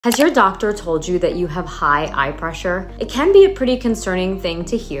Has your doctor told you that you have high eye pressure? It can be a pretty concerning thing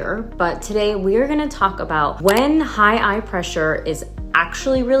to hear, but today we are going to talk about when high eye pressure is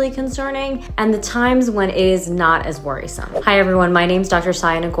actually really concerning and the times when it is not as worrisome. Hi everyone, my name is Dr.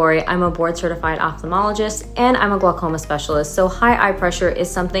 Nagori. I'm a board certified ophthalmologist and I'm a glaucoma specialist, so high eye pressure is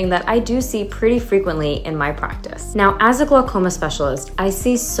something that I do see pretty frequently in my practice. Now, as a glaucoma specialist, I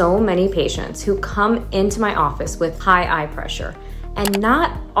see so many patients who come into my office with high eye pressure. And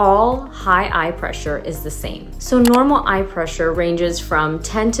not all high eye pressure is the same. So normal eye pressure ranges from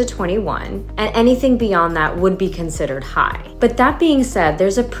 10 to 21, and anything beyond that would be considered high. But that being said,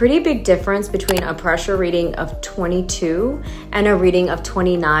 there's a pretty big difference between a pressure reading of 22 and a reading of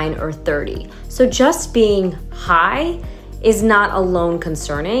 29 or 30. So just being high is not alone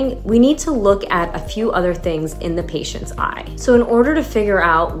concerning. We need to look at a few other things in the patient's eye. So in order to figure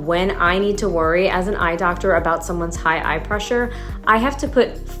out when I need to worry as an eye doctor about someone's high eye pressure, I have to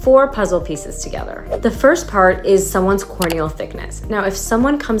put 4 puzzle pieces together. The first part is someone's corneal thickness. Now, if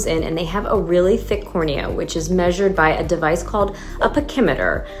someone comes in and they have a really thick cornea, which is measured by a device called a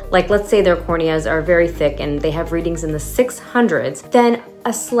pachymeter, like let's say their corneas are very thick and they have readings in the 600s, then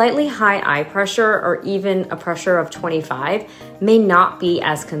a slightly high eye pressure or even a pressure of 25 may not be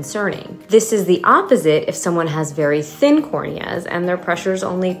as concerning. This is the opposite if someone has very thin corneas and their pressure is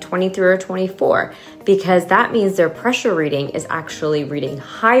only 23 or 24, because that means their pressure reading is actually reading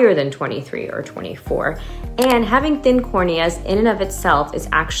higher than 23 or 24. And having thin corneas in and of itself is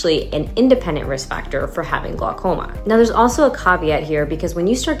actually an independent risk factor for having glaucoma. Now, there's also a caveat here, because when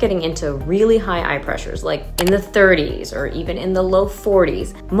you start getting into really high eye pressures, like in the 30s or even in the low 40s,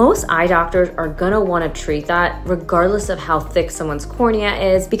 most eye doctors are gonna wanna treat that regardless of how thick someone's cornea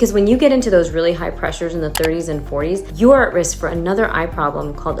is, because when you get into those really high pressures in the 30s and 40s, you are at risk for another eye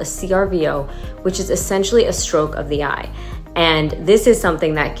problem called a CRVO, which is essentially a stroke of the eye. And this is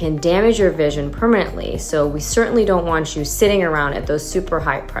something that can damage your vision permanently, so we certainly don't want you sitting around at those super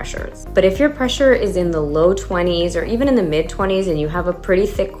high pressures. But if your pressure is in the low 20s or even in the mid 20s and you have a pretty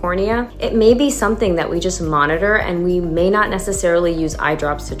thick cornea, it may be something that we just monitor, and we may not necessarily use eye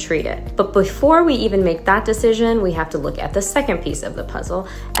drops to treat it. But before we even make that decision, we have to look at the second piece of the puzzle,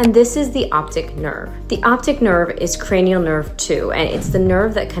 and this is the optic nerve. The optic nerve is cranial nerve 2, and it's the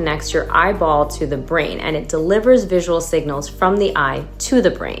nerve that connects your eyeball to the brain, and it delivers visual signals from the eye to the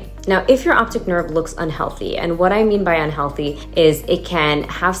brain. Now, if your optic nerve looks unhealthy, and what I mean by unhealthy is it can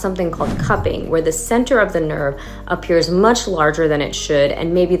have something called cupping, where the center of the nerve appears much larger than it should,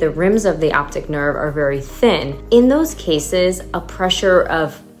 and maybe the rims of the optic nerve are very thin. In those cases, a pressure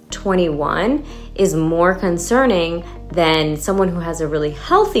of 21 is more concerning than someone who has a really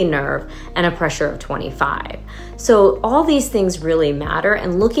healthy nerve and a pressure of 25. So all these things really matter,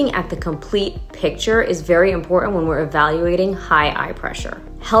 and looking at the complete picture is very important when we're evaluating high eye pressure.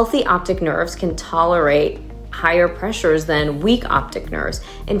 Healthy optic nerves can tolerate higher pressures than weak optic nerves.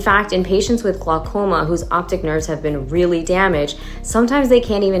 In fact, in patients with glaucoma whose optic nerves have been really damaged, sometimes they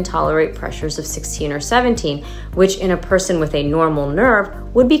can't even tolerate pressures of 16 or 17, which in a person with a normal nerve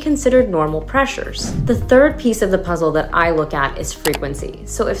would be considered normal pressures. The third piece of the puzzle that I look at is frequency.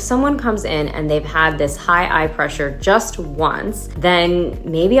 So if someone comes in and they've had this high eye pressure just once, then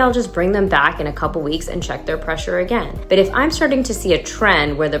maybe I'll just bring them back in a couple weeks and check their pressure again. But if I'm starting to see a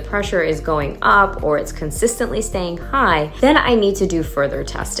trend where the pressure is going up or it's consistently staying high, then I need to do further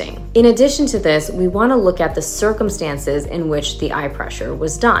testing. In addition to this, we want to look at the circumstances in which the eye pressure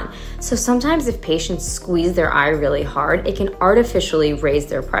was done. So sometimes if patients squeeze their eye really hard, it can artificially raise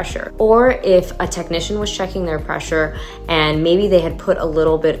their pressure. Or if a technician was checking their pressure and maybe they had put a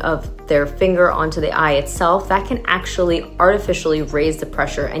little bit of their finger onto the eye itself, that can actually artificially raise the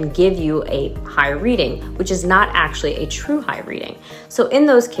pressure and give you a high reading, which is not actually a true high reading. So in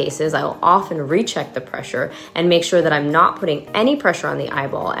those cases, I will often recheck the pressure and make sure that I'm not putting any pressure on the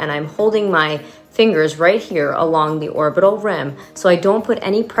eyeball, and I'm holding my fingers right here along the orbital rim so I don't put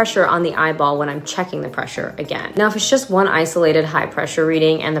any pressure on the eyeball when I'm checking the pressure again. Now, if it's just one isolated high pressure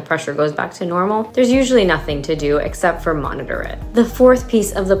reading and the pressure goes back to normal, there's usually nothing to do except for monitor it. The fourth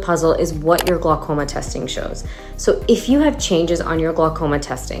piece of the puzzle is what your glaucoma testing shows. So if you have changes on your glaucoma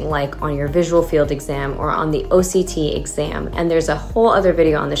testing, like on your visual field exam or on the OCT exam, and there's a whole other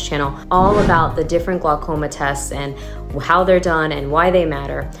video on this channel all about the different glaucoma tests and how they're done and why they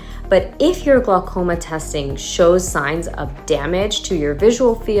matter. But if your glaucoma testing shows signs of damage to your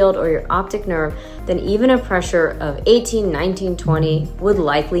visual field or your optic nerve, then even a pressure of 18, 19, 20 would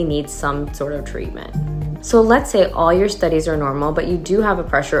likely need some sort of treatment. So let's say all your studies are normal, but you do have a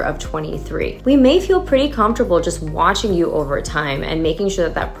pressure of 23. We may feel pretty comfortable just watching you over time and making sure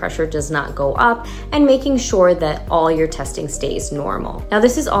that that pressure does not go up and making sure that all your testing stays normal. Now,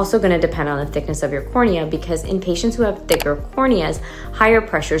 this is also going to depend on the thickness of your cornea, because in patients who have thicker corneas, higher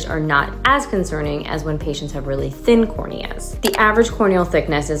pressures are not as concerning as when patients have really thin corneas. The average corneal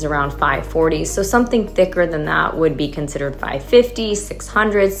thickness is around 540, so something thicker than that would be considered 550,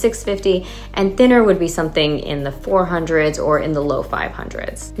 600, 650, and thinner would be something in the 400s or in the low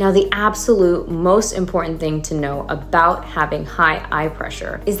 500s. Now, the absolute most important thing to know about having high eye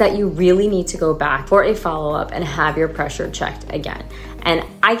pressure is that you really need to go back for a follow-up and have your pressure checked again. And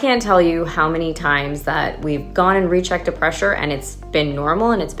I can't tell you how many times that we've gone and rechecked a pressure and it's been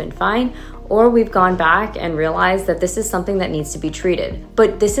normal and it's been fine, or we've gone back and realized that this is something that needs to be treated.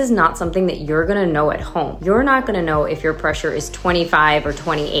 But this is not something that you're gonna know at home. You're not gonna know if your pressure is 25 or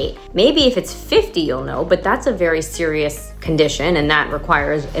 28. Maybe if it's 50, you'll know, but that's a very serious condition and that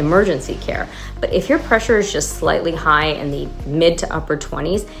requires emergency care. But if your pressure is just slightly high in the mid to upper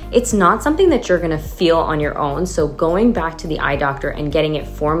 20s, it's not something that you're gonna feel on your own. So going back to the eye doctor and getting it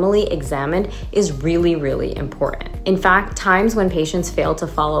formally examined is really, really important. In fact, times when patients fail to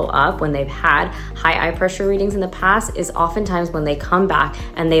follow up when they've had high eye pressure readings in the past is oftentimes when they come back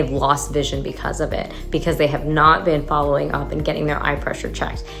and they've lost vision because of it, because they have not been following up and getting their eye pressure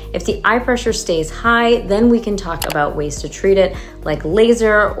checked. If the eye pressure stays high, then we can talk about ways to treat it, like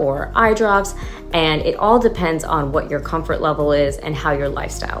laser or eye drops, and it all depends on what your comfort level is and how your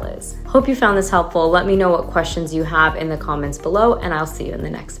lifestyle is. Hope you found this helpful. Let me know what questions you have in the comments below, and I'll see you in the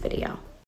next video.